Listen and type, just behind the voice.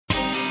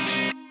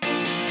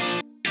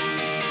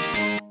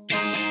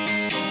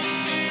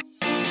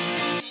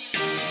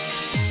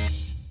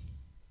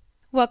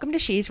Welcome to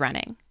She's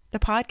Running, the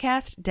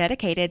podcast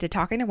dedicated to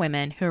talking to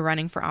women who are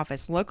running for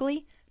office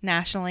locally,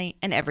 nationally,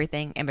 and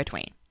everything in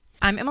between.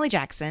 I'm Emily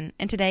Jackson,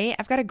 and today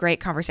I've got a great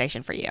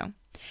conversation for you.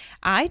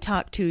 I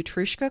talked to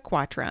Trushka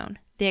Quattrone,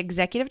 the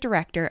executive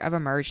director of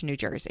Emerge New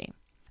Jersey.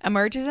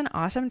 Emerge is an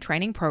awesome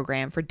training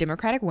program for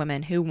Democratic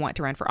women who want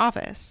to run for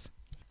office.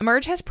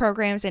 Emerge has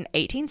programs in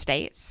 18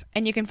 states,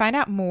 and you can find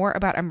out more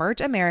about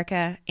Emerge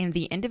America and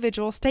the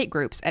individual state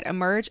groups at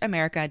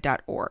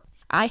emergeamerica.org.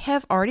 I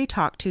have already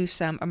talked to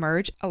some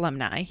Emerge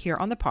alumni here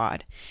on the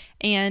pod,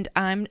 and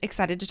I'm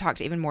excited to talk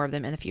to even more of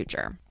them in the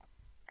future.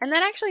 And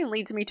that actually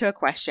leads me to a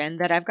question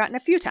that I've gotten a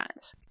few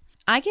times.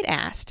 I get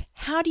asked,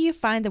 how do you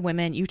find the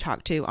women you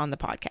talk to on the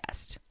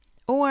podcast?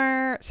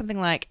 Or something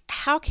like,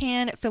 how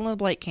can fill in the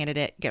blank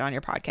candidate get on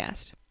your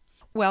podcast?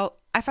 Well,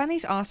 I find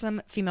these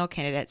awesome female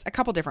candidates a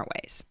couple different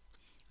ways.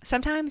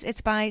 Sometimes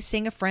it's by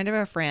seeing a friend of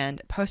a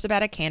friend post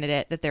about a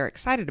candidate that they're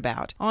excited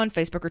about on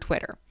Facebook or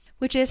Twitter,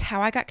 which is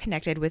how I got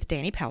connected with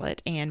Danny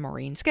Pellet and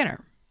Maureen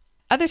Skinner.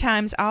 Other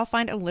times, I'll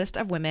find a list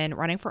of women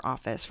running for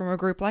office from a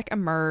group like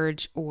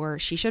Emerge or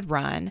She Should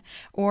Run,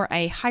 or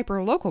a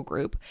hyper-local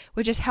group,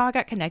 which is how I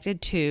got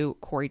connected to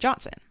Corey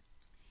Johnson.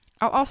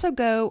 I'll also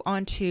go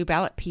onto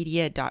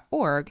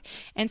ballotpedia.org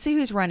and see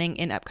who's running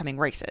in upcoming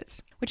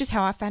races, which is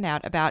how I found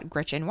out about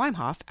Gretchen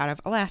Wimhoff out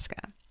of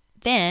Alaska.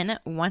 Then,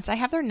 once I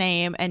have their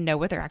name and know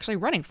what they're actually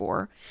running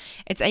for,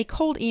 it's a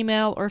cold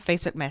email or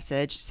Facebook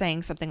message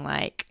saying something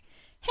like,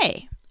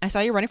 hey, I saw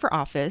you running for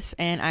office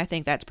and I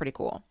think that's pretty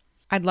cool.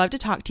 I'd love to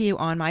talk to you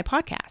on my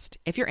podcast.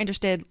 If you're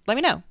interested, let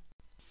me know.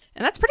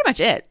 And that's pretty much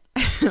it.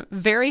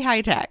 Very high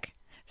tech.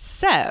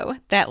 So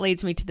that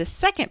leads me to the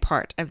second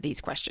part of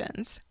these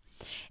questions.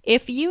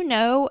 If you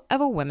know of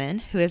a woman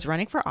who is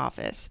running for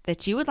office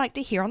that you would like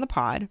to hear on the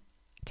pod,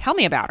 tell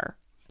me about her.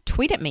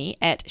 Tweet at me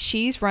at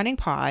She's Running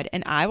Pod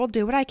and I will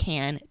do what I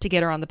can to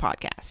get her on the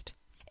podcast.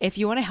 If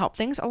you want to help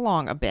things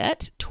along a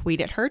bit, tweet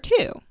at her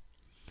too.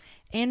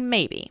 And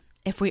maybe,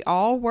 if we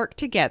all work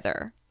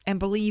together and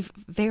believe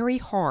very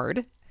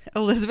hard,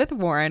 Elizabeth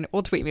Warren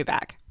will tweet me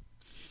back.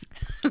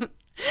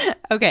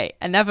 Okay,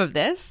 enough of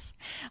this.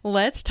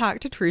 Let's talk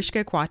to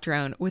Trushka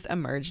Quattrone with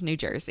Emerge New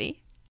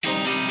Jersey.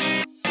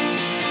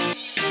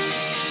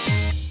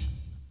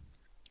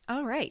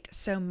 All right,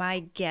 so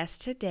my guest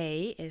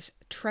today is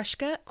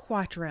Trushka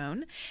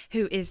Quattrone,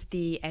 who is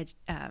the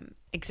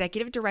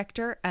executive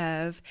director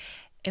of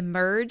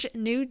Emerge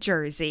New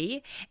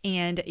Jersey,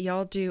 and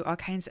y'all do all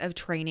kinds of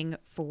training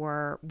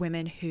for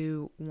women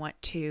who want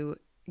to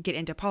get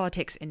into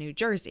politics in New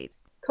Jersey.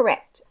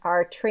 Correct.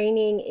 Our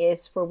training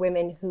is for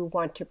women who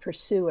want to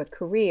pursue a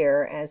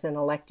career as an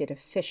elected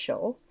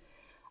official.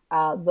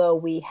 Though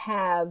we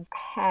have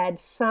had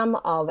some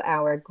of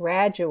our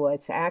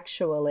graduates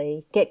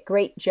actually get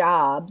great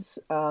jobs.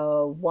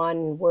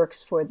 One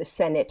works for the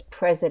Senate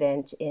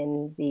president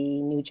in the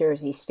New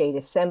Jersey State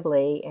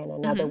Assembly, and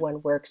another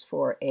one works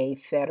for a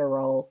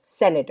federal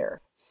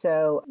senator.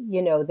 So,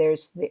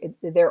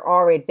 there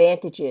are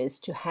advantages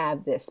to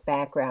have this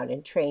background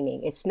and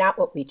training. It's not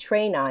what we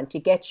train on to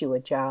get you a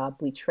job.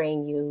 We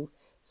train you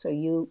so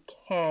you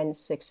can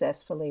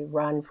successfully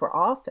run for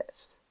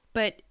office.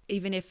 But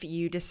even if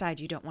you decide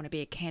you don't want to be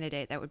a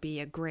candidate, that would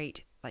be a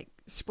great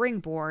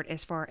springboard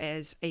as far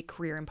as a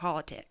career in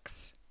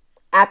politics.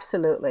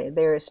 Absolutely.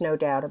 There is no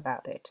doubt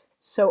about it.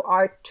 So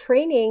our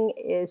training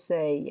is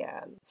a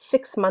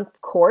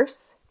 6-month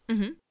course.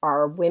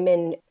 Our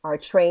women are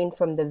trained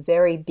from the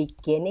very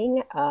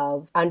beginning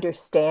of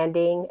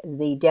understanding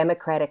the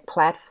Democratic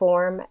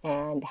platform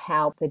and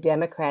how the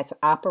Democrats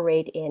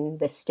operate in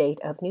the state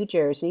of New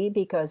Jersey,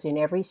 because in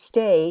every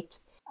state,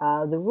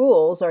 the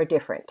rules are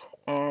different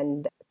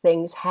and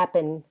things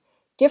happen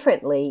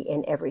differently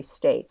in every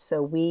state.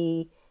 So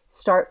we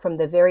start from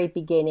the very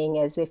beginning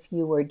as if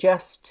you were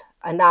just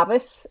a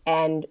novice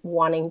and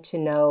wanting to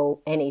know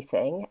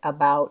anything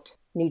about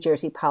New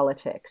Jersey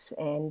politics.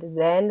 And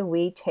then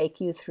we take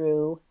you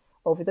through,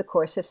 over the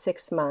course of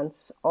 6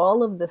 months,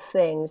 all of the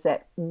things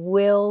that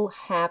will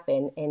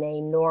happen in a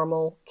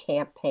normal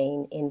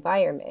campaign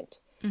environment.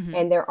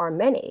 And there are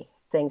many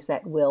things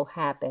that will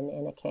happen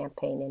in a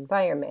campaign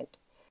environment.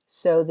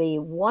 So the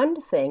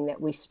one thing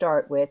that we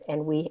start with,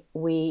 and we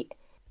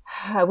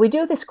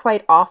do this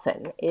quite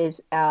often,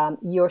 is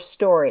your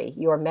story,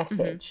 your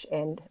message.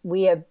 And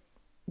we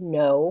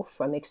know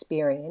from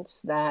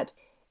experience that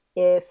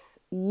if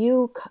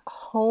you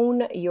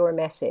hone your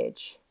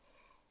message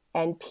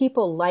and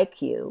people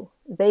like you,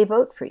 they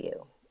vote for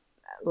you.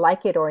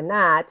 Like it or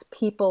not,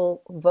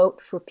 people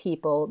vote for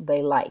people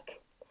they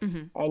like.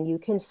 And you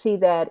can see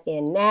that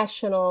in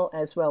national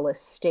as well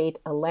as state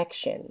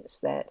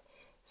elections, that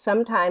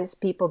sometimes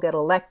people get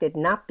elected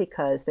not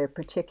because they're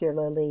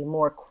particularly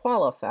more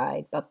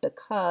qualified, but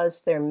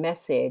because their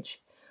message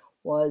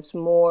was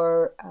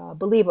more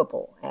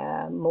believable,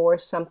 more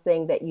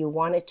something that you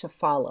wanted to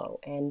follow.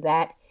 And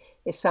that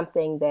is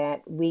something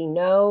that we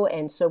know,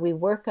 and so we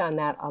work on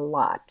that a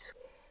lot.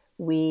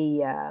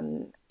 We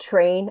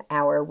train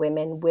our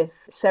women with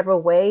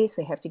several ways.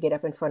 They have to get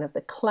up in front of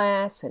the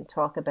class and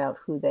talk about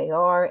who they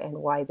are and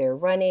why they're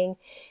running.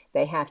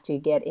 They have to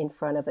get in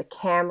front of a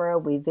camera.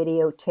 We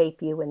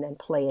videotape you and then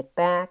play it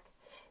back.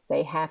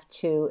 They have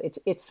to,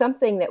 it's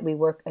something that we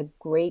work a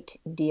great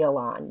deal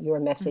on, your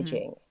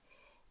messaging.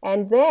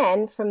 And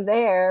then from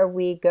there,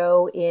 we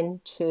go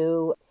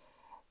into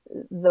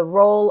the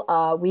role,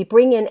 we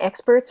bring in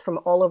experts from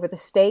all over the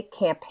state,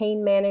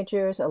 campaign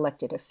managers,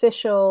 elected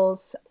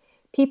officials,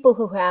 people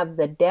who have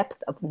the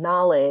depth of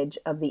knowledge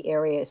of the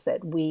areas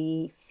that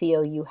we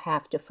feel you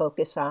have to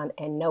focus on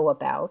and know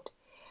about.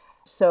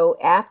 So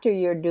after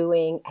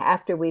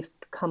we've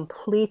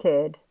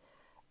completed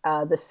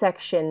the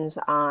sections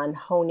on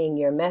honing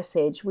your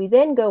message, we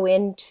then go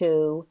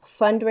into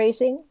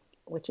fundraising,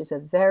 which is a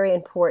very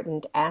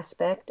important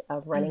aspect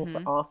of running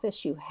for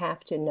office. You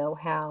have to know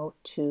how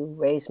to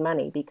raise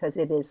money because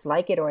it is,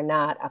 like it or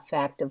not, a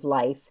fact of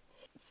life.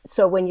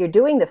 So when you're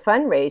doing the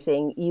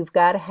fundraising, you've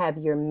got to have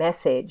your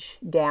message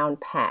down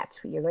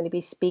pat. You're going to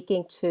be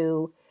speaking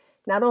to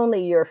not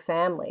only your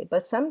family,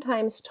 but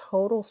sometimes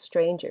total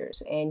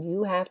strangers, and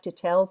you have to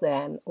tell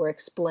them or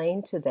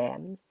explain to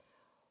them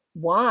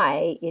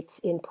why it's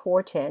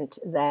important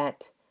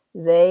that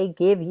they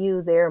give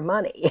you their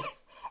money.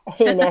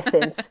 In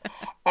essence.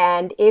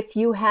 And if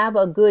you have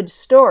a good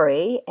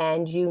story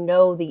and you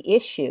know the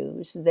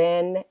issues,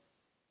 then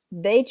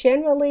they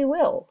generally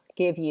will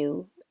give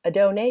you a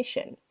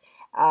donation.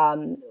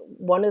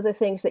 One of the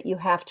things that you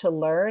have to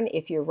learn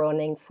if you're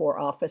running for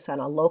office on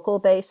a local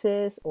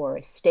basis or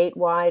a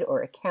statewide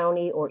or a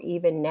county or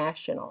even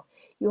national,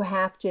 you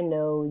have to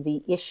know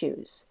the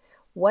issues.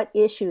 What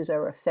issues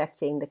are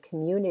affecting the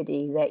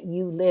community that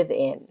you live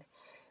in?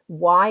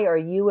 Why are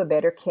you a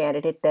better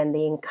candidate than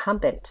the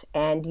incumbent?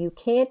 And you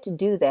can't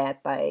do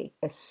that by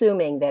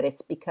assuming that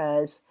it's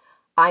because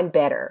I'm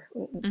better.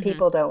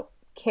 People don't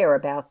care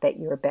about that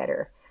you're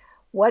better.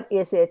 What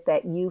is it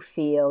that you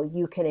feel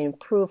you can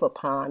improve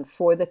upon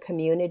for the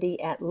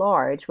community at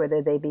large,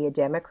 whether they be a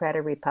Democrat,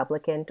 a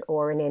Republican,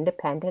 or an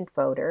independent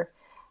voter?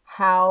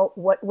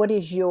 What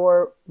is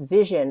your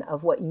vision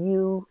of what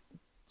you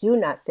do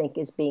not think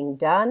is being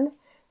done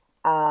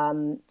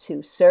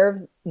to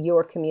serve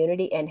your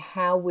community, and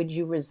how would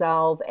you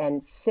resolve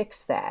and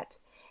fix that?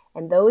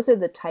 And those are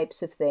the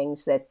types of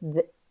things that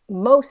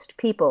most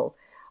people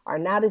are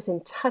not as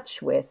in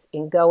touch with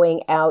in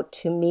going out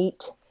to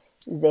meet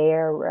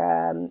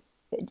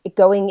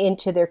going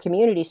into their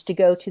communities to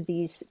go to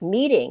these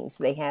meetings.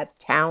 They have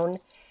town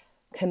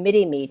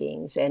committee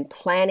meetings and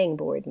planning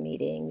board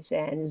meetings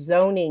and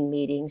zoning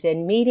meetings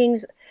and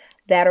meetings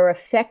that are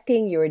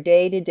affecting your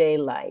day-to-day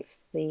life.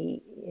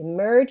 The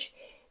Emerge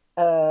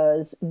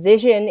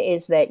vision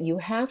is that you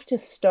have to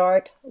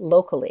start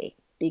locally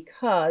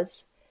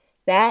because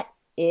that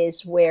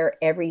is where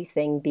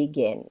everything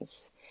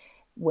begins.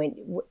 When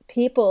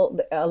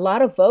a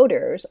lot of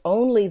voters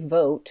only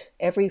vote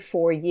every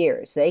 4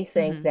 years. They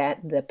think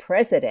that the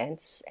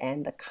presidents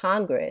and the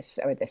Congress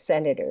or the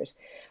senators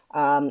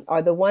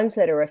are the ones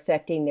that are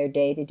affecting their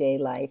day-to-day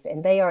life,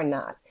 and they are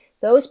not.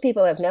 Those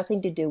people have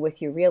nothing to do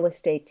with your real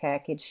estate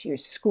tax, your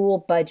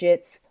school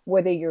budgets,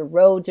 whether your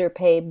roads are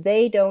paved.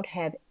 They don't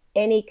have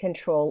any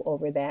control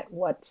over that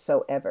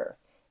whatsoever.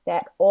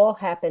 That all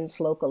happens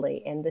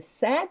locally. And the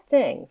sad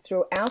thing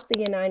throughout the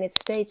United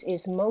States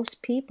is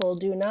most people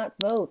do not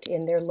vote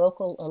in their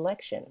local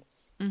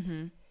elections.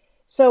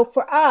 So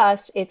for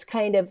us, it's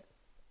kind of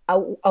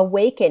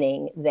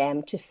awakening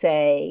them to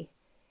say,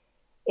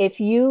 if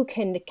you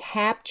can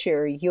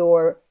capture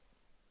your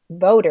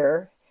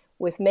voter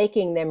with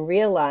making them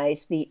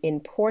realize the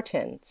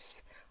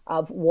importance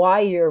of why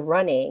you're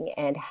running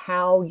and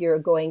how you're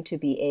going to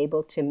be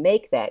able to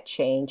make that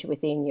change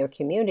within your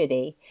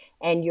community,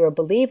 and you're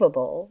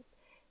believable,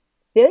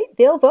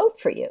 they'll vote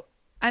for you.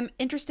 I'm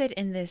interested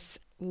in this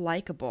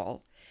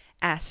likable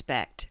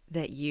aspect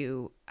that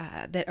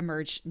that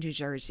Emerge New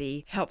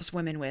Jersey helps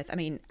women with. I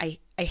mean, I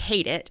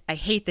hate it. I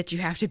hate that you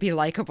have to be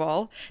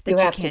likable,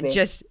 that you can't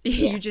just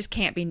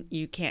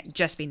you can't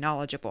just be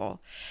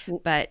knowledgeable.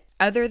 But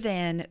other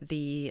than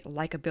the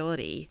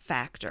likability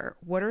factor,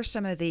 what are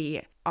some of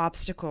the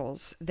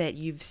obstacles that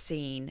you've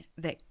seen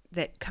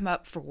that come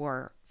up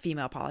for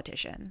female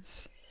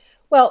politicians?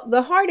 Well,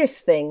 the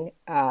hardest thing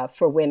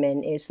for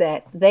women is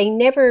that they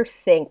never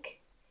think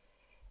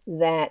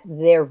that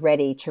they're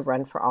ready to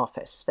run for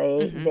office.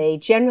 They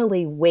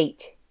generally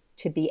wait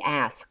to be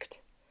asked.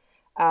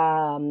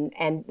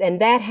 And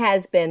that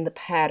has been the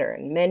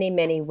pattern.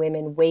 Many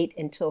women wait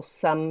until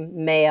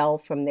some male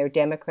from their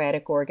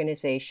Democratic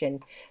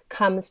organization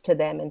comes to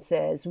them and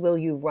says, will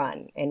you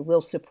run? And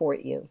we'll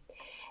support you.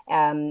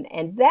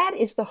 And that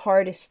is the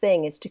hardest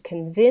thing, is to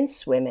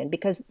convince women,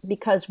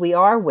 because we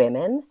are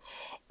women,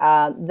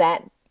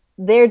 that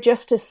they're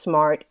just as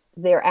smart.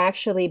 They're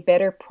actually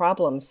better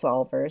problem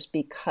solvers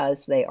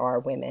because they are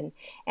women,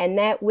 and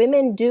that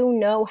women do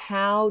know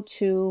how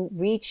to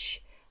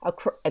reach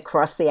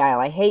across the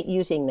aisle. I hate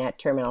using that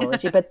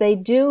terminology, but they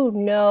do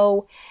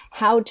know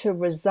how to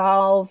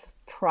resolve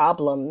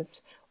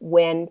problems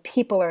when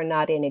people are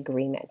not in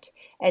agreement.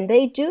 And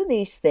they do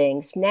these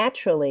things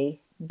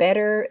naturally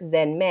better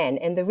than men.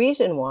 And the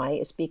reason why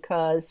is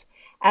because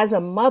as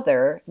a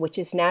mother, which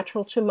is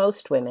natural to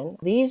most women,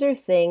 these are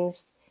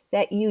things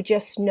that you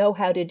just know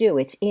how to do.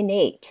 It's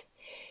innate.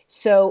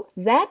 So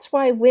that's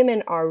why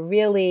women are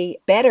really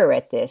better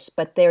at this,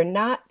 but they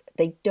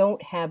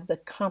don't have the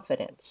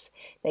confidence.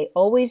 They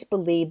always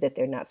believe that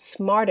they're not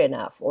smart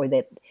enough, or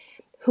that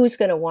who's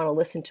going to want to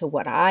listen to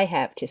what I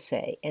have to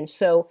say. And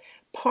so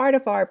part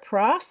of our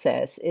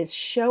process is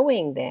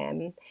showing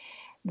them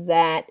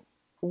that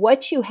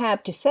what you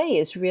have to say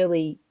is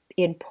really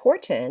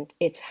important.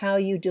 It's how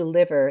you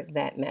deliver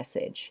that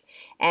message.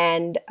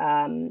 And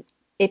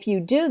if you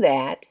do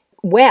that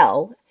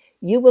well,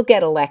 you will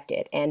get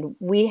elected. And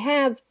we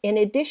have, in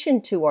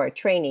addition to our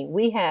training,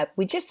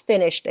 we just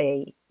finished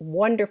a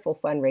wonderful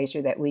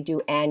fundraiser that we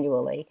do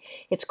annually.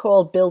 It's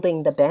called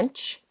Building the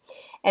Bench.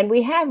 And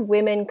we have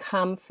women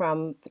come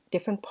from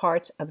different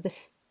parts of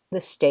the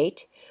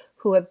state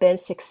who have been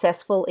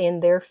successful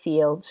in their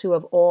fields, who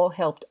have all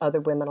helped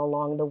other women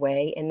along the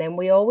way. And then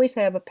we always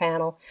have a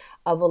panel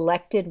of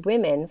elected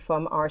women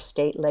from our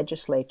state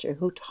legislature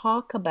who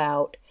talk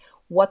about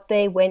what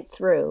they went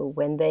through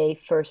when they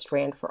first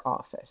ran for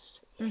office.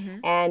 Mm-hmm.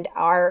 And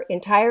our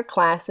entire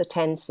class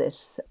attends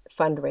this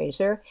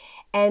fundraiser,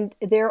 and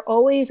they're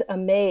always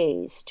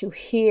amazed to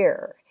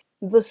hear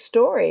the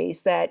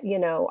stories that,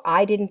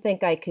 I didn't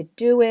think I could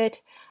do it,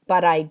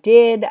 but I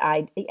did.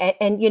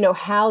 And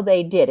how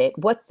they did it,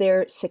 what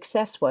their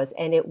success was.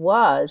 And it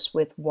was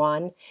with,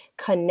 one,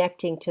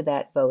 connecting to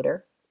that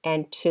voter,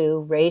 and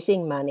two,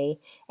 raising money,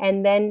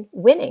 and then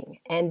winning.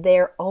 And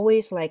they're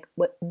always like,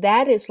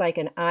 that is like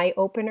an eye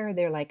opener.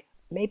 They're like,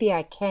 maybe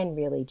I can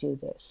really do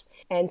this.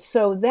 And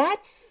so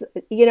that's,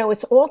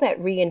 it's all that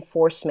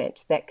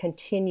reinforcement that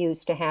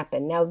continues to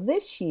happen. Now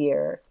this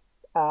year,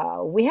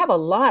 we have a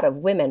lot of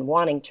women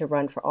wanting to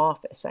run for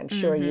office. I'm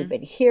sure you've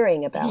been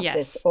hearing about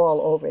this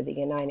all over the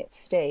United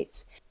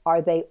States.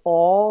 Are they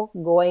all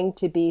going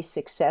to be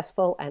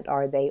successful, and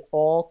are they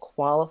all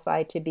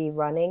qualified to be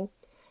running?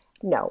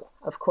 No,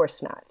 of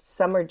course not.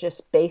 Some are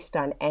just based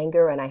on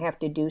anger, and I have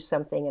to do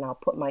something, and I'll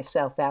put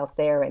myself out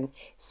there and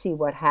see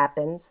what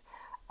happens.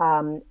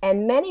 And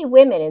many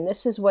women, and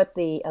this is what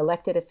the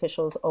elected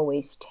officials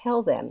always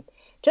tell them,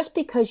 just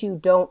because you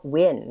don't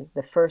win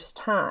the first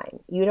time,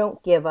 you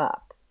don't give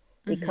up,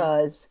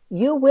 because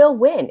you will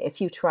win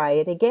if you try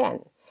it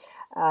again.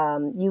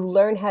 You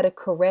learn how to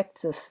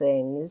correct the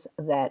things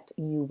that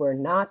you were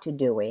not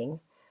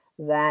doing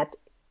that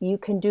you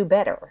can do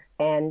better.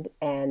 And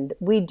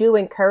we do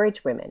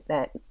encourage women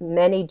that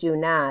many do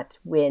not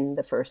win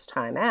the first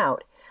time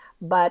out,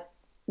 but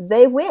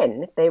they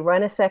win. They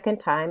run a second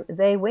time,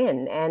 they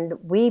win. And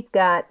we've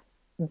got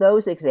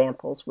those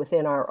examples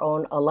within our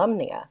own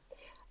alumnia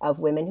of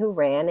women who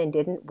ran and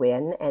didn't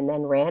win, and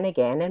then ran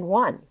again and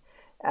won.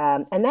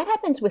 And that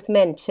happens with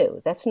men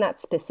too. That's not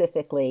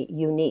specifically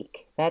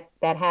unique. That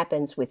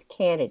happens with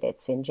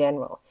candidates in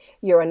general.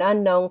 You're an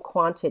unknown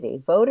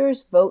quantity.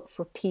 Voters vote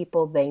for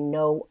people they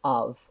know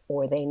of,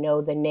 or they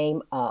know the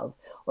name of,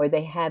 or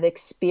they have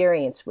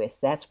experience with.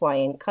 That's why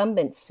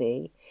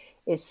incumbency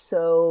is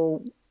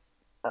so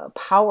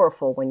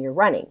powerful when you're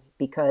running,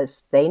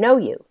 because they know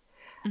you.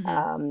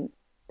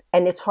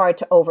 And it's hard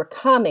to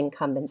overcome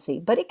incumbency,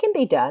 but it can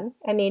be done.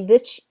 I mean,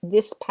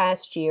 this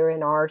past year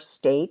in our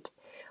state,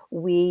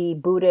 we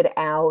booted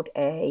out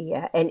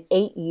an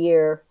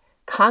 8-year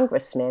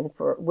congressman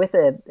with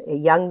a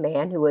young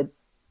man who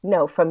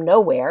from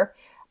nowhere.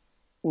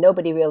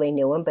 Nobody really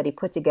knew him, but he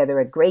put together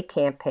a great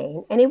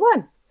campaign and he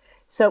won.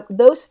 So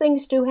those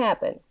things do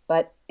happen,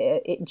 but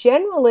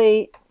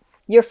generally,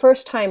 your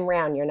first time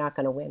round, you're not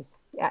going to win.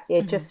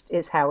 It just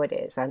is how it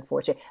is,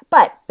 unfortunately.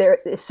 But there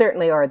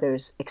certainly are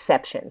those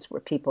exceptions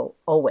where people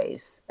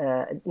always,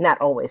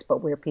 not always,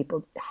 but where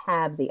people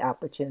have the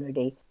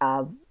opportunity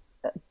of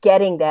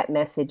getting that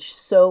message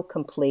so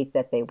complete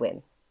that they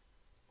win.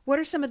 What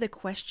are some of the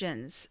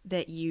questions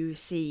that you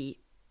see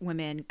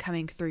women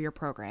coming through your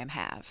program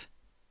have?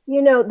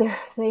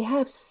 They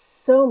have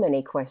so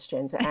many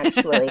questions,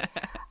 actually.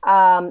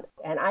 And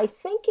I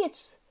think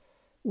it's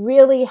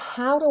really,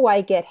 how do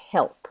I get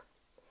help?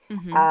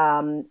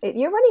 If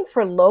you're running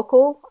for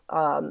local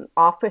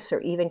office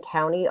or even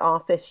county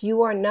office,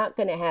 you are not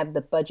going to have the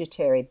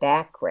budgetary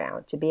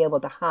background to be able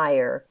to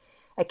hire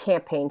a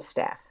campaign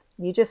staff.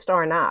 You just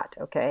are not,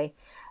 okay?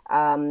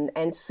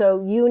 And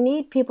so you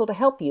need people to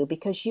help you,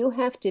 because you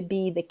have to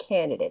be the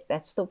candidate.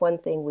 That's the one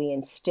thing we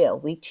instill.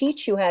 We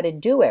teach you how to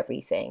do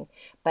everything,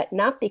 but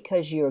not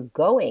because you're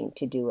going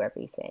to do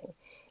everything.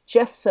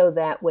 Just so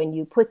that when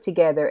you put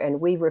together, and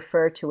we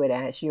refer to it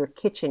as your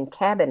kitchen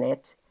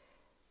cabinet,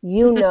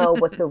 you know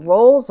what the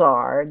roles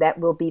are that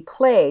will be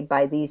played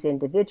by these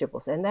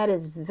individuals. And that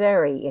is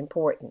very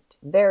important,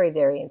 very,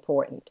 very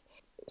important.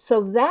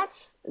 So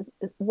that's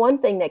one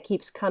thing that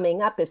keeps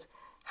coming up is,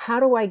 how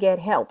do I get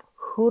help?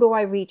 Who do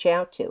I reach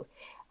out to?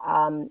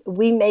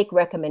 We make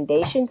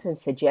recommendations and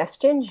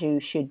suggestions. You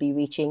should be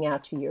reaching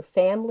out to your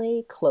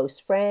family, close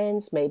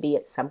friends, maybe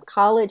it's some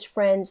college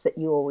friends that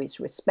you always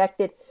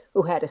respected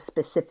who had a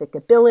specific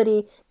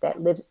ability that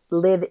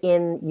live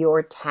in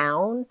your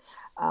town.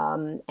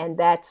 And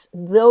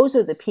those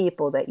are the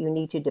people that you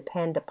need to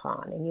depend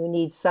upon. And you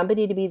need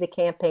somebody to be the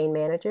campaign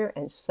manager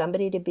and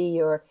somebody to be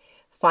your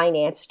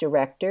finance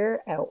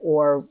director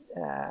or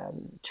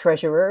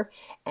treasurer,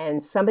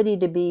 and somebody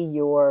to be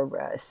your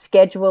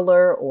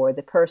scheduler or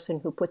the person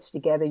who puts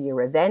together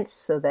your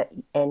events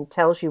and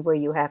tells you where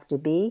you have to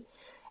be.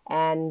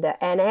 And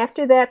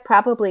after that,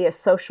 probably a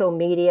social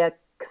media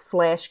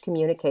 /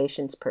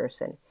 communications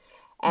person.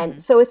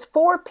 And so it's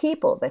 4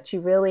 people that you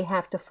really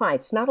have to find.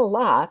 It's not a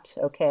lot,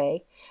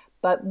 okay?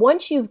 But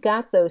once you've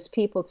got those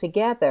people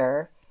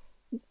together,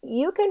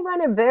 you can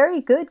run a very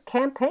good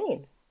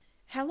campaign.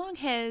 How long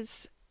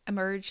has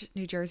Emerge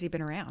New Jersey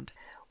been around?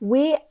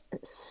 We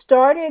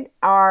started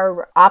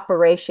our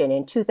operation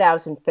in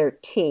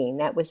 2013.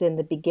 That was in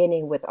the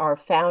beginning with our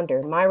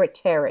founder, Myra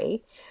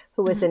Terry,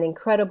 who was an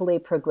incredibly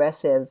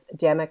progressive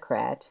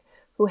Democrat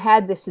who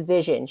had this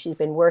vision. She's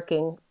been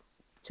working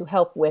to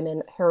help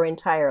women her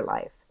entire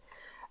life.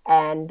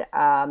 And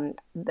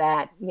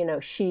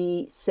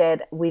she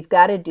said, we've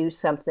got to do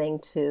something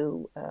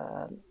to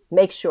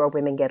make sure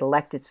women get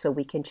elected so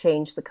we can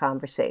change the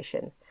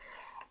conversation.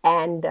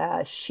 And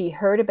she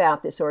heard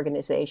about this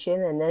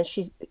organization, and then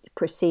she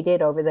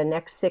proceeded over the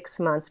next 6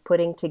 months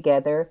putting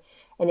together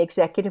an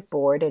executive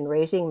board and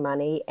raising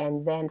money.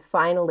 And then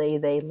finally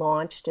they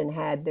launched and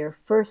had their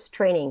first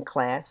training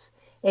class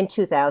in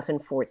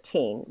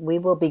 2014. We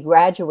will be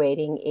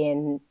graduating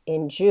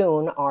in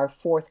June, our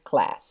 4th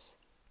class.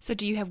 So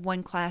do you have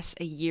one class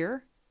a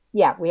year?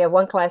 Yeah, we have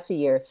one class a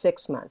year,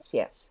 6 months,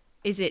 yes.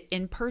 Is it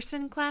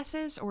in-person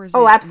classes or is it?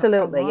 Oh,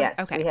 absolutely, yes.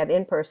 Okay. We have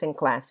in-person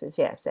classes,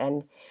 yes.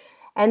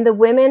 And the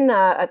women,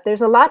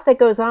 there's a lot that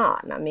goes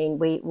on. I mean,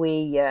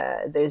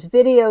 there's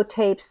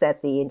videotapes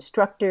that the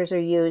instructors are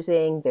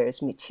using.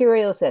 There's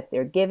materials that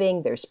they're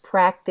giving. There's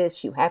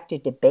practice. You have to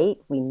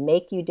debate. We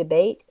make you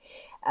debate.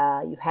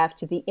 You have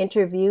to be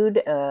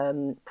interviewed,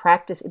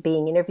 practice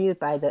being interviewed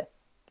by the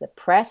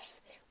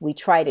press. We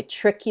try to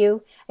trick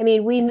you. I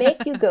mean, we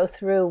make you go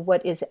through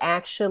what is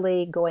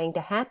actually going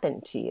to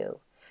happen to you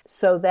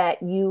so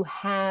that you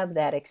have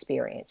that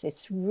experience.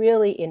 It's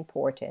really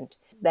important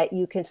that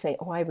you can say,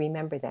 oh, I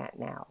remember that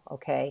now,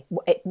 okay?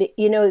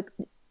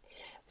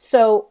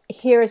 So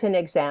here's an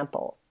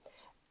example.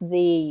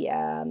 The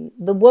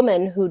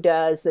woman who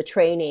does the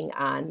training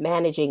on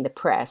managing the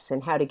press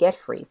and how to get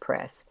free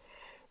press,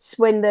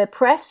 when the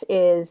press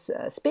is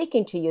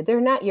speaking to you,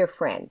 they're not your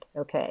friend,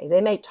 okay? They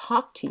may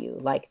talk to you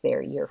like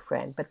they're your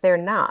friend, but they're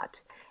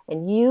not.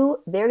 And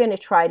they're going to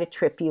try to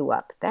trip you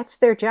up. That's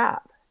their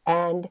job.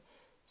 And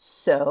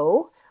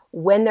so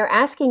when they're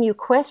asking you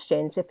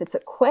questions, if it's a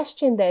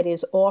question that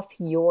is off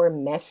your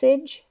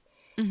message,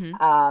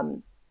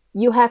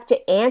 you have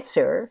to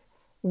answer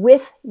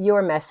with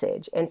your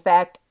message. In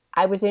fact,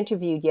 I was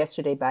interviewed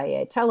yesterday by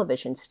a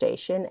television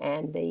station,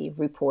 and the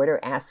reporter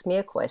asked me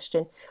a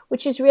question,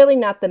 which is really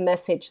not the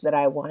message that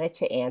I wanted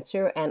to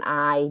answer. And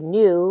I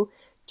knew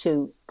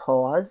to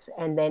pause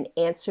and then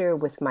answer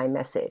with my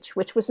message,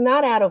 which was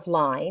not out of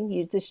line.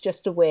 It's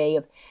just a way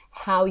of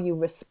how you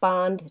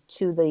respond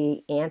to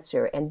the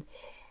answer. And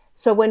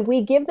so when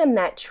we give them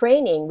that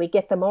training, we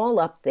get them all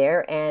up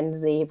there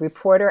and the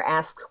reporter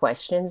asks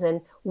questions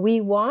and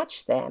we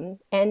watch them,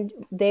 and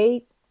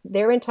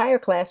their entire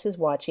class is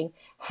watching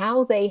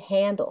how they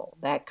handle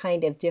that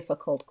kind of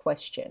difficult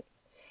question.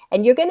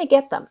 And you're going to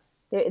get them.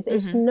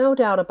 There's no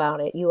doubt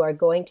about it. You are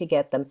going to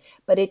get them,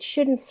 but it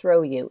shouldn't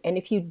throw you. And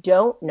if you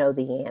don't know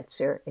the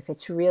answer, if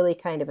it's really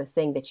kind of a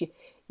thing that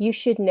you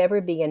should never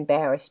be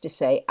embarrassed to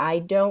say, I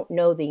don't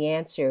know the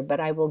answer,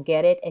 but I will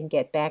get it and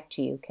get back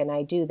to you. Can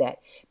I do that?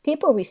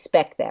 People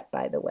respect that,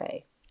 by the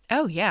way.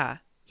 Oh, yeah.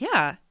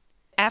 Yeah.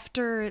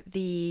 After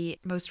the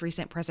most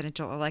recent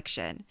presidential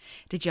election,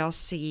 did y'all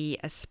see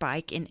a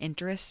spike in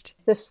interest?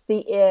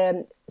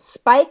 The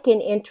spike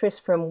in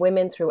interest from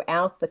women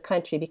throughout the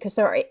country, because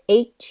there are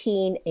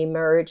 18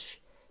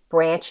 Emerge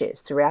branches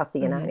throughout the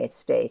United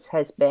States,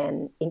 has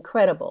been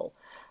incredible.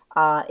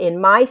 In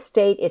my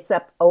state, it's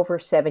up over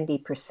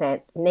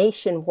 70%.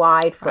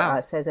 Nationwide for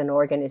us as an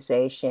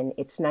organization,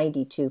 it's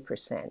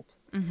 92%.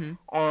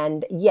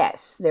 And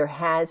yes, there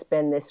has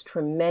been this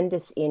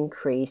tremendous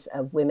increase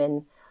of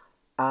women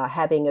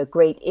having a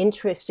great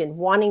interest in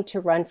wanting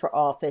to run for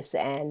office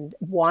and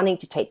wanting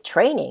to take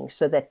training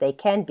so that they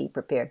can be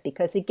prepared.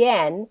 Because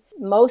again,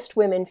 most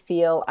women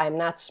feel, I'm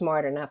not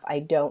smart enough, I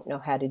don't know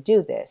how to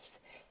do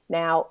this.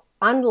 Now,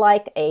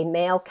 unlike a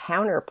male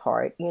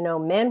counterpart,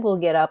 men will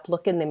get up,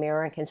 look in the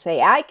mirror and can say,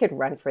 I could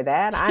run for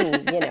that.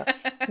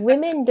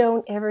 Women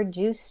don't ever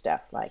do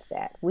stuff like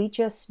that. We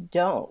just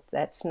don't.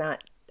 That's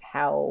not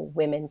how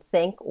women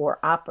think or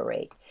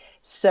operate.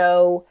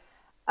 So,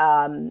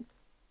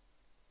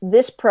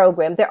 this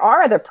program, there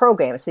are other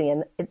programs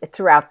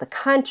throughout the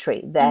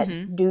country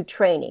that do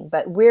training,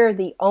 but we're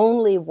the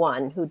only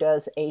one who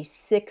does a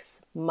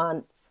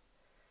 6-month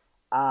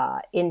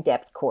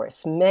in-depth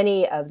course.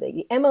 Many of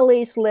the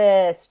Emily's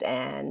List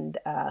and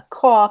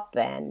COP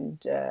and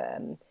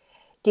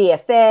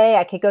DFA,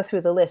 I could go through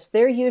the list.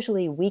 They're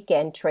usually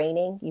weekend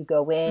training. You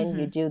go in,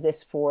 you do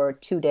this for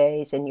 2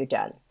 days, and you're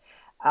done.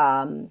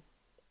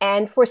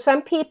 And for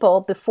some people,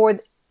 before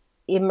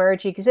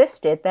Emerge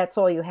existed, that's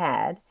all you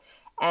had.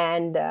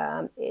 And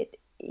it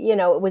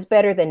was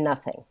better than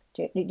nothing.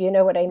 Do you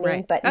know what I mean?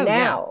 Right. But Oh,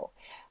 now,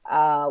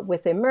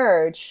 with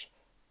Emerge,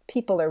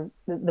 the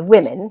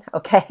women,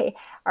 okay,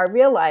 are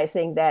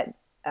realizing that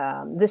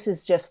this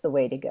is just the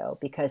way to go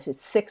because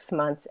it's 6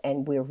 months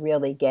and we're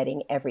really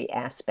getting every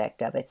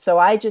aspect of it. So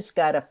I just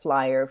got a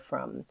flyer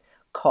from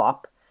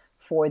COP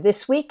for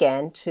this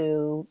weekend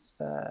to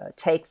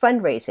take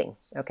fundraising,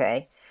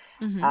 okay?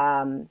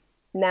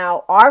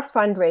 Now, our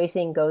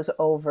fundraising goes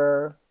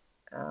over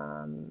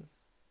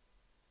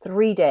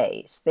 3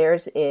 days.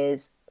 Theirs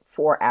is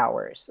 4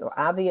 hours. So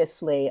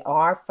obviously,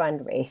 our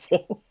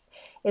fundraising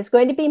is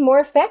going to be more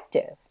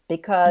effective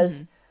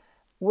because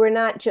we're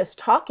not just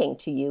talking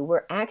to you,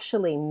 we're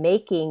actually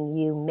making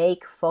you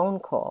make phone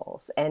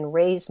calls and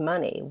raise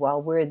money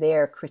while we're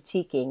there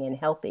critiquing and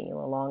helping you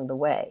along the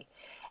way.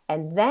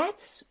 And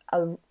that,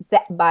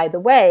 by the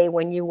way,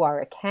 when you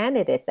are a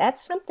candidate,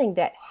 that's something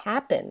that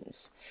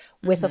happens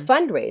with a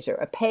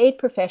fundraiser. A paid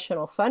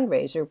professional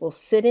fundraiser will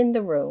sit in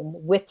the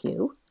room with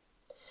you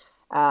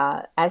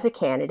as a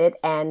candidate,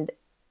 and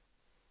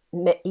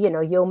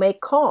you'll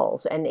make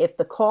calls. And if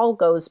the call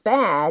goes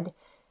bad,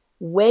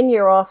 when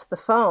you're off the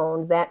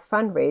phone, that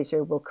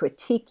fundraiser will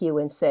critique you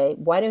and say,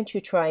 why don't you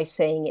try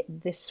saying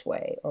it this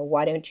way? Or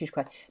why don't you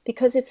try?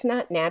 Because it's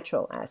not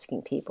natural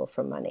asking people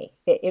for money.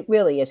 It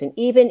really isn't.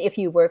 Even if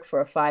you work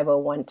for a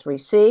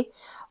 501(c)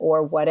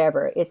 or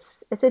whatever,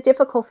 it's a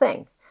difficult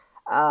thing.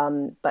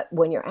 But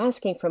when you're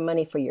asking for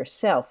money for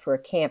yourself, for a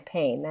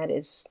campaign, that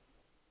is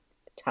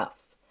tough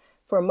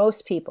for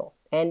most people.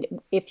 And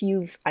if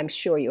I'm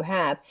sure you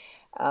have,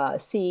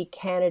 see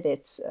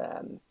candidates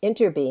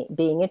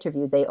being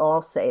interviewed, they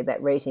all say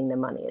that raising the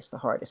money is the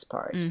hardest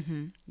part.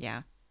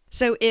 Yeah.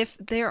 So if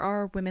there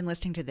are women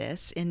listening to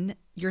this in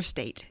your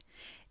state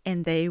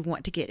and they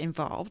want to get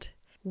involved,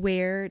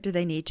 where do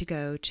they need to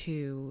go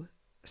to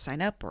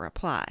sign up or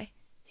apply?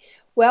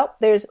 Well,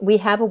 we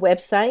have a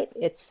website.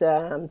 It's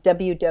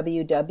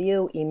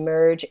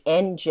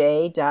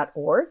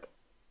www.emergenj.org.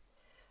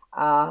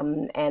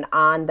 And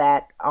on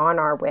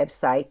our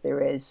website,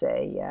 there is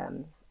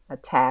a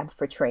tab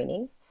for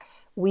training.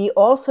 We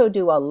also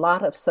do a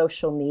lot of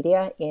social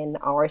media in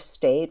our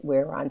state.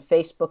 We're on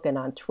Facebook and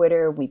on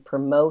Twitter. We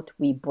promote,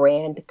 we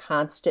brand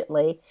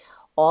constantly.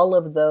 All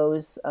of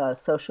those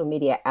social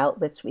media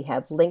outlets, we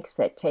have links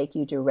that take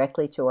you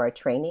directly to our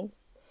training.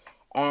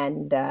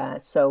 And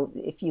so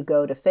if you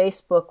go to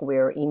Facebook,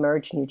 we're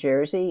Emerge New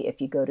Jersey.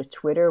 If you go to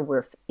Twitter,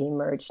 we're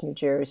Emerge New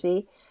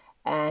Jersey.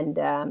 And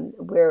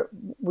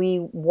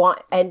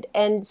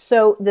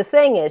so the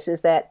thing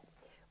is that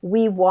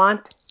we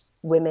want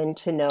women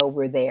to know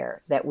we're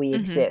there, that we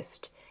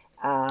exist.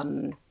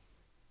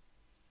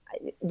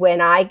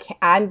 When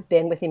I've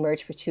been with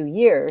Emerge for 2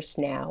 years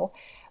now,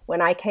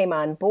 when I came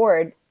on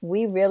board,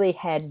 we really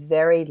had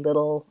very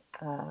little,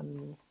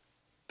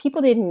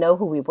 people didn't know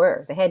who we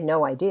were. They had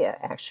no idea,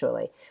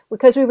 actually,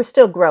 because we were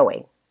still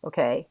growing,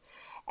 okay?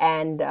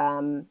 And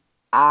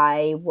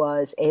I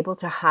was able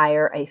to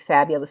hire a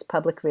fabulous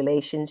public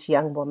relations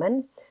young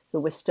woman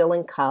who was still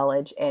in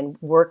college and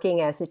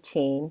working as a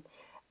team.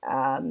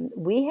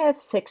 We have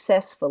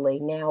successfully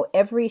now,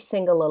 every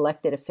single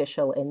elected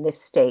official in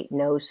this state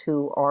knows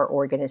who our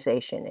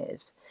organization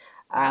is.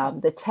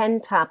 The 10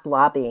 top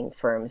lobbying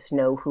firms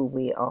know who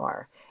we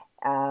are.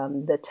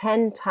 The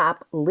 10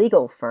 top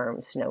legal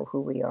firms know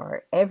who we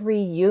are.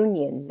 Every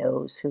union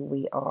knows who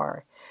we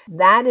are.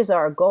 That is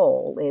our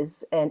goal.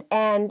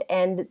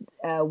 And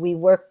we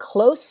work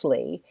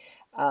closely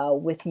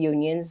with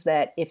unions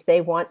that if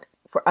they want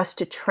for us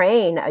to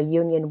train a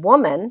union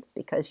woman,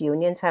 because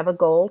unions have a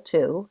goal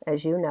too,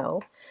 as you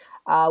know,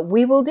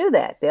 we will do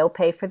that. They'll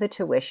pay for the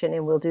tuition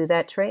and we'll do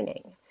that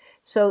training.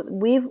 So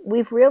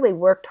we've really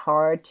worked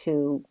hard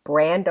to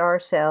brand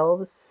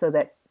ourselves so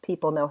that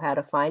people know how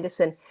to find us.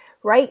 And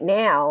right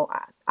now,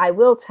 I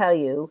will tell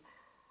you,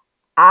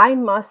 I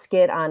must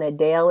get on a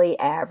daily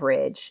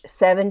average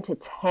 7 to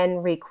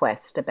 10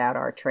 requests about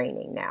our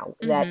training now.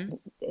 That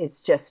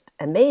is just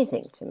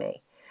amazing to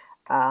me.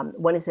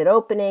 When is it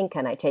opening?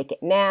 Can I take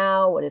it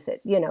now? What is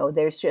it?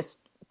 There's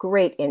just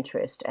great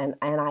interest. And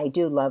I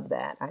do love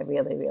that. I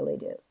really, really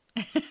do.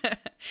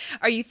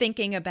 Are you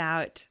thinking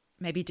about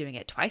maybe doing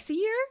it twice a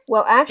year?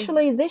 Well,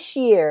 actually, this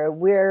year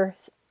we're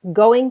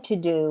going to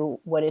do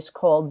what is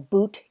called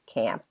boot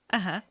camp.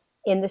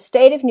 In the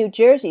state of New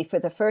Jersey, for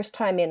the first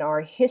time in our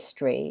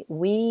history,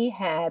 we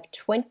have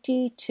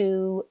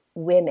 22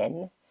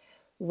 women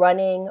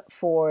running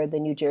for the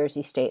New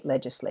Jersey State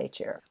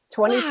Legislature.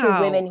 22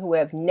 women who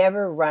have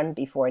never run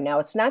before. Now,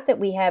 it's not that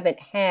we haven't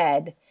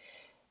had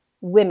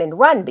women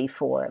run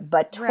before,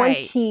 but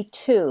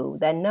 22,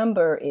 the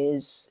number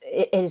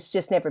it has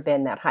just never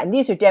been that high. And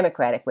these are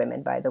Democratic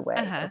women, by the way,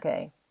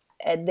 okay?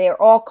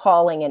 they're all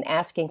calling and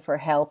asking for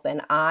help.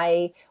 And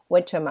I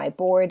went to my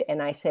board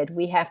and I said,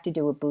 we have to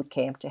do a boot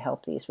camp to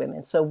help these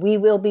women. So we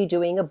will be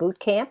doing a boot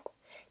camp.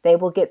 They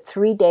will get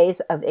 3 days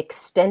of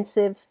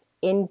extensive,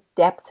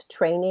 in-depth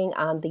training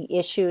on the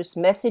issues: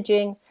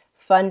 messaging,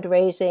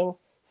 fundraising,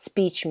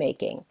 speech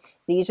making.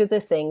 These are the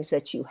things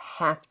that you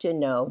have to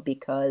know,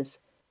 because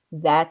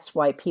that's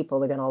why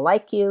people are going to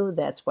like you.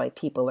 That's why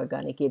people are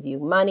going to give you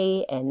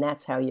money, and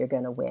that's how you're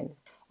going to win.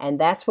 And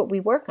that's what we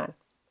work on.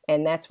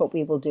 And that's what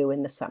we will do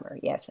in the summer.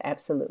 Yes,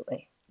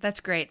 absolutely.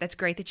 That's great. That's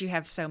great that you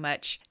have so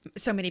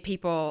many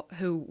people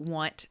who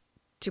want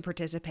to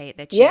participate,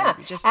 that you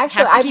just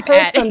actually, have to keep I've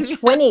heard adding. from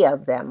 20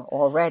 of them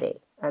already.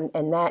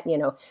 And that,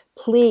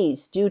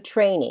 please do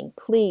training,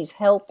 please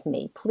help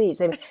me,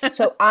 please. And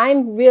so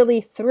I'm really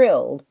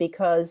thrilled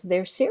because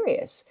they're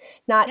serious.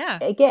 Not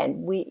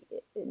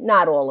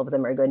all of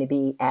them are going to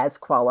be as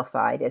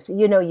qualified as,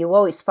 you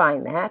always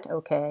find that,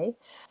 okay?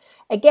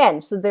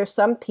 Again, so there's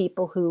some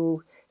people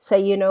who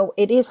say,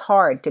 it is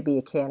hard to be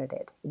a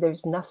candidate.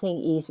 There's nothing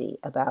easy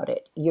about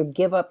it. You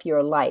give up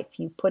your life.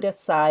 You put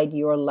aside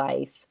your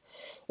life.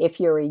 If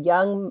you're a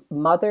young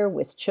mother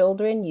with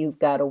children, you've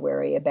got to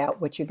worry about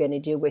what you're going to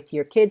do with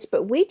your kids.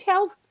 But we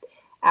tell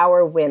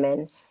our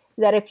women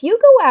that if you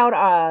go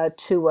out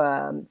to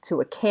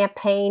a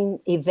campaign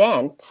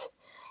event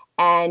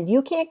and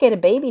you can't get a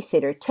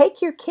babysitter,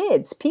 take your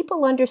kids.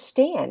 People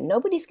understand.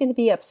 Nobody's going to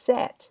be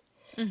upset.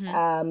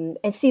 Mm-hmm.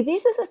 And see,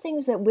 these are the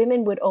things that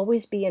women would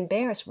always be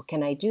embarrassed. Well,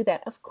 can I do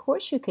that? Of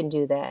course you can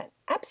do that.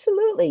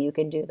 Absolutely, you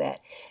can do that.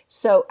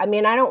 So, I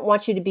don't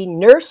want you to be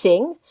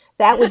nursing.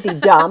 That would be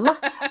dumb.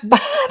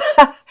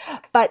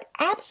 But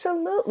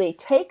absolutely,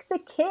 take the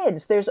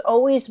kids. There's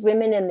always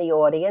women in the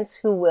audience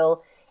who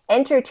will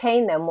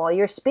entertain them while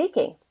you're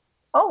speaking.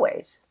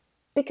 Always.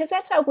 Because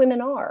that's how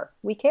women are.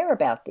 We care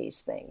about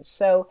these things.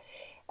 So,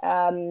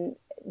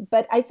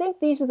 but I think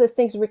these are the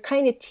things we're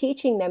kind of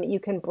teaching them. You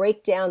can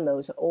break down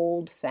those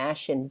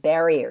old-fashioned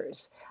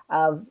barriers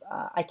of,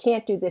 I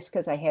can't do this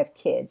because I have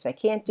kids. I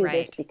can't do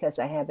this because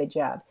I have a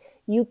job.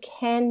 You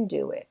can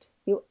do it.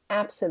 You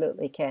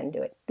absolutely can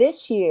do it.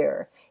 This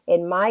year,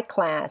 in my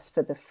class,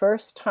 for the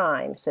first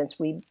time since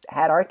we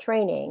had our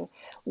training,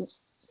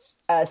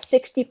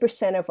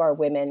 60% of our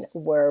women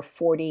were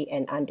 40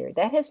 and under.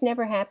 That has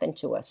never happened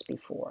to us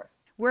before.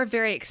 We're a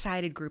very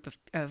excited group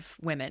of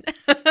women.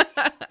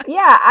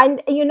 Yeah,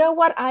 and you know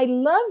what? I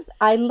love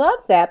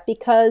that,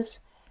 because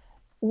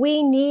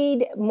we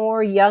need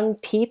more young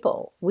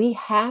people. We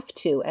have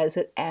to, as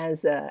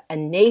a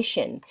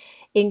nation,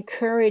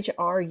 encourage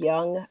our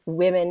young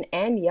women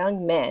and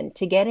young men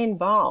to get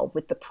involved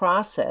with the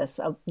process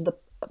of the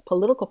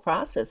political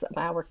process of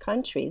our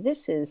country.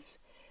 This is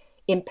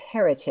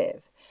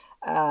imperative,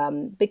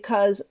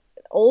 because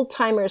old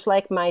timers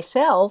like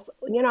myself,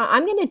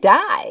 I'm going to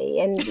die,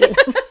 and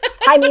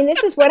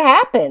this is what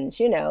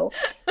happens,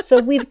 So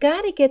we've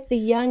got to get the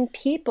young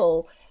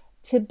people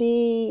to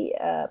be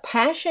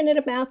passionate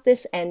about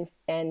this and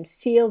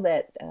feel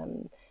that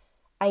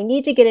I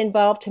need to get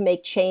involved to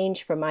make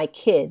change for my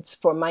kids,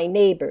 for my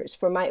neighbors,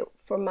 for my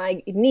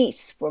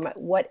niece, for my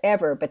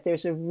whatever. But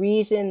there's a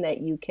reason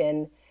that you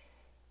can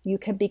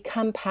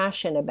become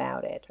passionate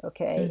about it,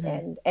 okay?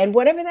 Mm-hmm. And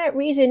whatever that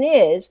reason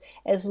is,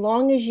 as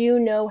long as you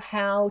know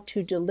how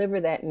to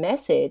deliver that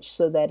message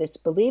so that it's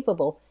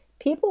believable,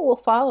 people will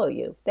follow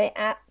you. They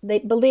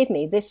believe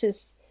me. This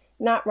is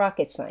not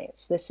rocket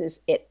science.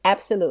 It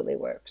absolutely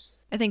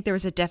works. I think there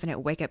was a definite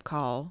wake-up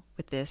call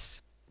with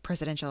this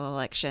presidential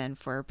election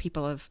for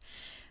people of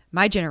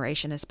my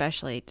generation,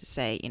 especially, to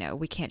say,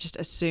 we can't just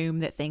assume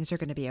that things are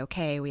going to be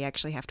okay. We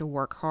actually have to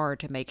work hard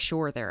to make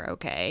sure they're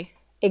okay.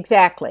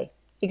 Exactly.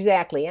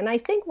 And I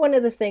think one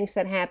of the things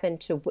that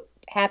happened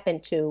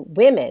to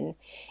women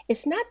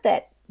is not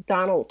that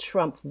Donald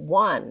Trump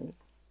won.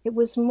 It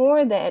was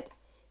more that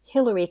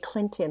Hillary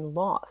Clinton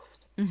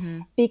lost. Mm-hmm.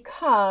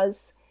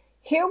 Because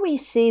here we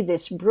see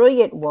this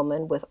brilliant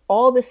woman with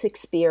all this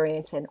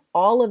experience and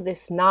all of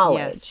this knowledge.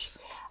 Yes.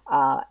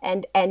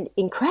 And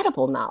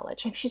incredible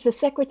knowledge. She's a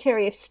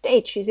Secretary of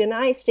State. She's a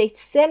United States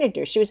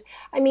Senator.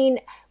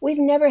 We've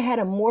never had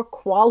a more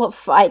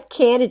qualified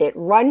candidate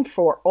run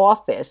for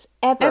office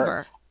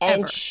ever.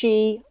 And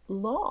she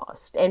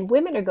lost. And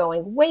women are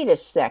going, wait a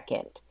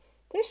second,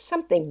 there's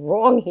something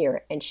wrong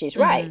here. And she's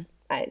right.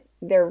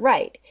 They're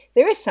right.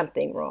 There is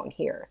something wrong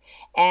here.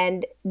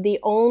 And the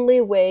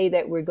only way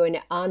that we're going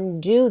to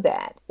undo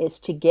that is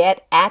to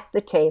get at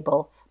the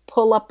table,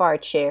 pull up our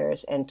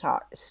chairs, and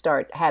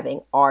start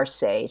having our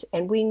says.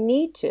 And we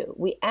need to.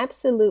 We are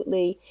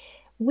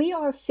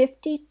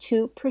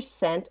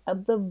 52%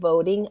 of the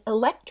voting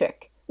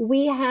electorate.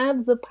 We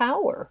have the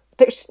power.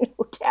 There's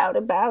no doubt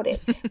about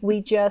it. We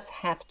just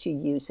have to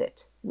use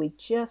it. We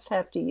just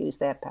have to use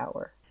that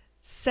power.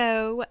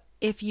 So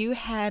if you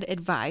had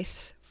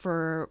advice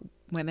for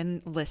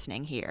women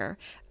listening here,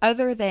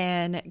 other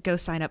than go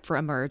sign up for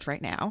Emerge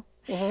right now,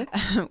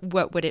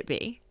 what would it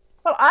be?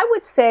 Well, I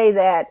would say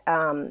that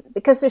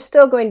because there's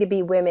still going to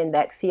be women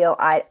that feel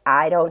I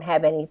don't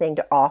have anything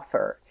to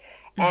offer.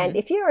 Mm-hmm. And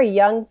if you're a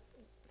young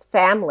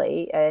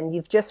family and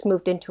you've just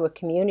moved into a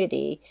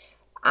community,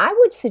 I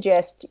would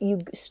suggest you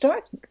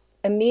start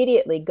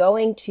immediately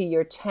going to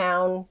your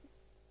town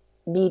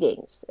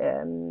meetings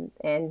and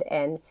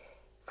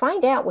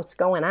find out what's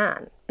going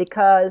on,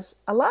 because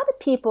a lot of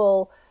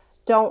people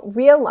don't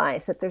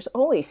realize that there's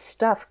always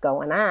stuff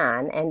going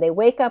on, and they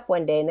wake up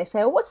one day and they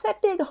say, oh, what's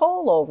that big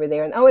hole over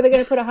there? And, oh, they're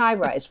going to put a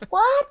high-rise.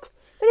 What?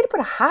 They're going to put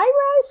a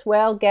high-rise?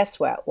 Well, guess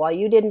what? While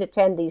you didn't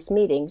attend these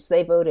meetings,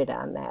 they voted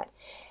on that.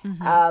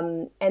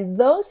 Mm-hmm. And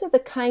those are the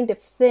kind of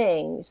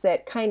things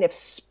that kind of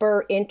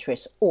spur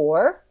interest.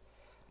 Or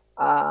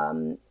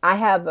I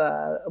have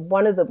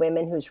one of the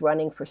women who's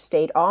running for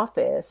state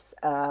office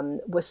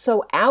was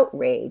so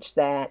outraged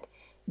that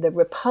the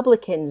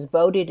Republicans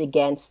voted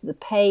against the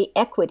pay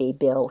equity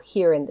bill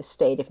here in the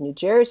state of New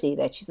Jersey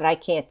that she said, I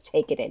can't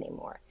take it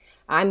anymore.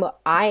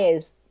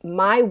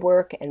 My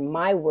work and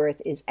my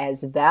worth is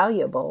as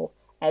valuable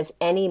as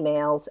any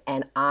male's,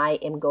 and I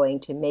am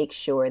going to make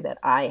sure that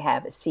I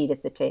have a seat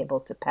at the table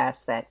to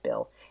pass that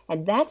bill.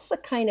 And that's the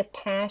kind of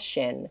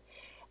passion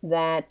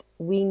that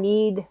we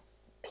need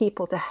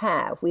people to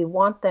have. We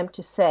want them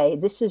to say,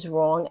 this is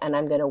wrong, and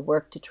I'm going to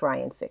work to try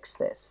and fix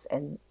this.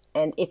 And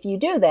if you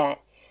do that,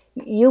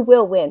 you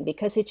will win,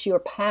 because it's your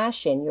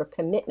passion, your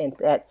commitment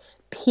that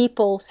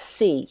people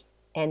see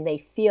and they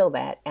feel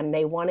that and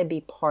they want to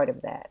be part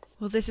of that.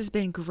 Well, this has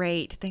been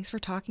great. Thanks for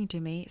talking to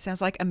me. It sounds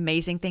like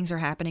amazing things are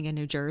happening in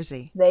New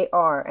Jersey. They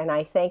are. And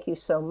I thank you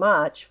so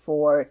much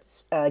for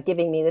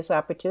giving me this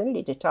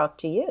opportunity to talk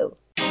to you.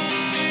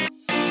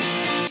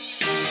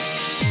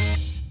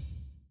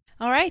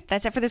 All right.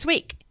 That's it for this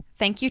week.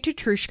 Thank you to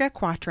Trushka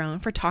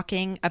Quattrone for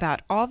talking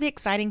about all the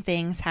exciting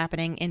things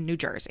happening in New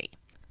Jersey.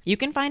 You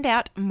can find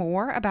out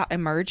more about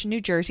Emerge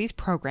New Jersey's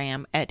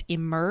program at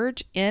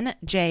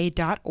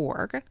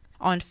emergenj.org,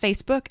 on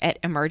Facebook at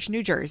Emerge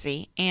New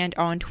Jersey, and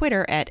on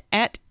Twitter at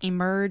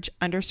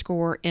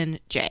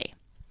 @emerge_NJ.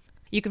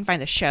 You can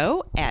find the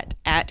show at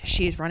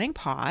She's Running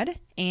Pod,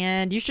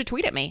 and you should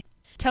tweet at me.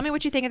 Tell me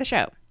what you think of the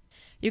show.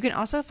 You can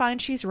also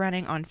find She's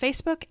Running on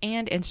Facebook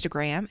and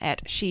Instagram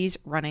at She's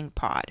Running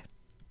Pod.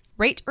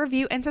 Rate,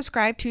 review, and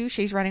subscribe to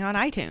She's Running on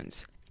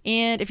iTunes.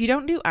 And if you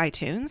don't do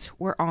iTunes,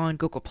 we're on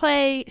Google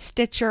Play,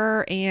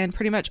 Stitcher, and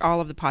pretty much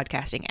all of the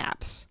podcasting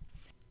apps.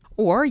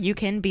 Or you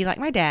can be like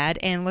my dad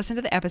and listen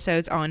to the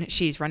episodes on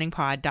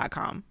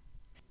shesrunningpod.com.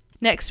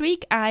 Next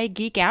week, I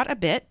geek out a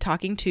bit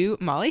talking to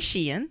Molly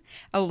Sheehan,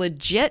 a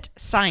legit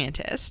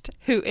scientist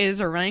who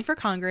is running for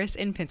Congress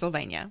in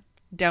Pennsylvania.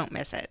 Don't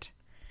miss it.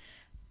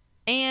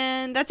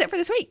 And that's it for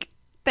this week.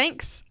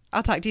 Thanks.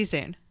 I'll talk to you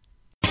soon.